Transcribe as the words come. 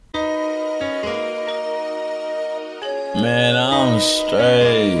Man, I'm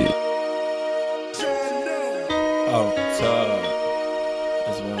straight. Off top.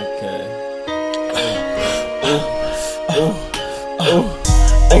 That's 1K.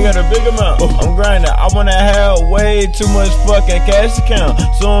 I got a big amount. I'm grinding. I wanna have way too much fucking cash to count.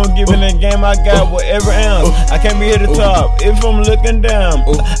 So I'm giving the game I got with every ounce. I can't be at the top if I'm looking down.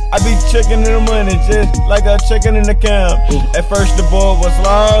 I be checking the money just like I'm checking in the account. At first the boy was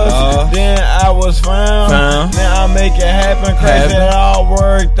lost, then I was found. Then I make it happen, crazy, it all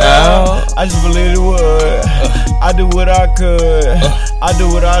worked out. I just believe it would. I do what I could. I do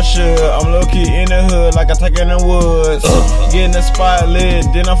what I should. I'm low key in the hood like I take in the woods. Getting the spot lit,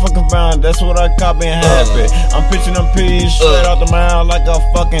 then I fucking found. That's what I caught being happy. I'm pitching them peas straight out the mouth like a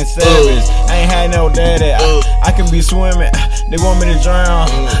fucking savage. I ain't had no daddy. I can be swimming. They want me to drown.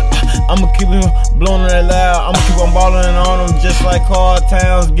 I'ma keep it blowing that loud. I'ma keep on balling on them just like hard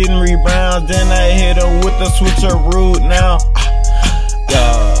towns, getting rebounds. Then I hit her with the switcheroo now.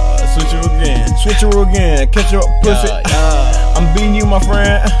 Switcheroo again. Catch your pussy. I'm beating you, my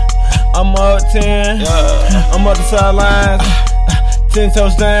friend. I'm up 10. I'm up the sidelines. 10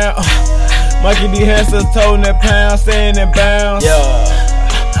 toes down. Mikey D has to toting that pound, staying in bounds.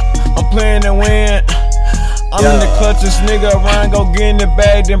 I'm playing to win. I'm in the clutches, nigga around, go get in the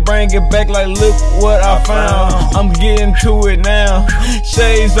bag, then bring it back like, look what I found. I'm getting to it now.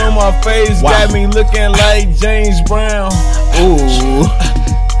 Shades on my face, got me looking like James Brown.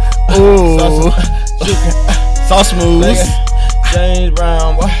 So smooth. James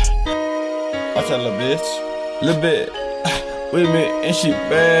Brown, boy. Watch that little bitch. Little bit. With me, and she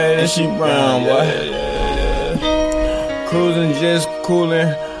bad, and she brown, boy. Cruising, just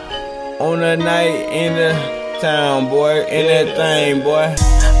cooling on the night in the town, boy. In that thing, boy.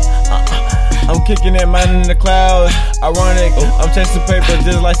 I'm kicking that man in the clouds. Ironic, I'm chasing paper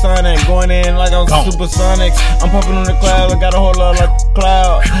just like Sonic. Going in like I'm supersonic. I'm popping on the cloud, I got a whole lot like a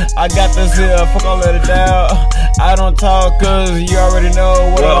cloud. I got this here, fuck all of the doubt. I don't talk cause you already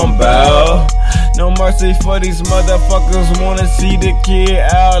know what I'm about. No mercy for these motherfuckers, wanna see the kid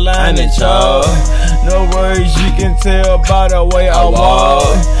outline it, y'all. No worries, you can tell by the way I walk.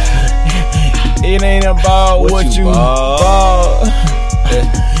 It ain't about what you bought.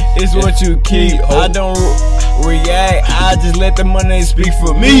 It's what you keep. I don't react, I just let the money speak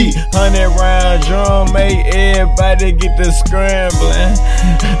for me. 100 round drum make everybody get the scrambling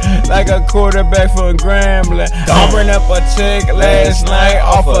like a quarterback for Grambling. I ran up a check last night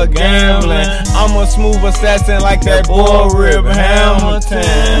off of gambling. I'm a smooth assassin like that boy Rip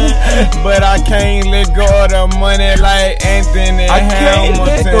Hamilton, but I can't let go of the money like Anthony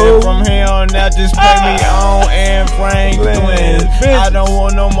Hamilton. From here on out, just pay me on and Franklin. I don't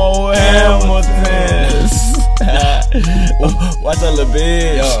want no more Hamiltons. Watch that little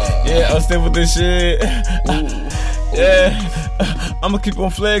bitch. Yeah, I'm still with this shit. Yeah, I'ma keep on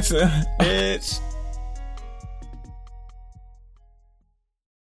flexing, bitch.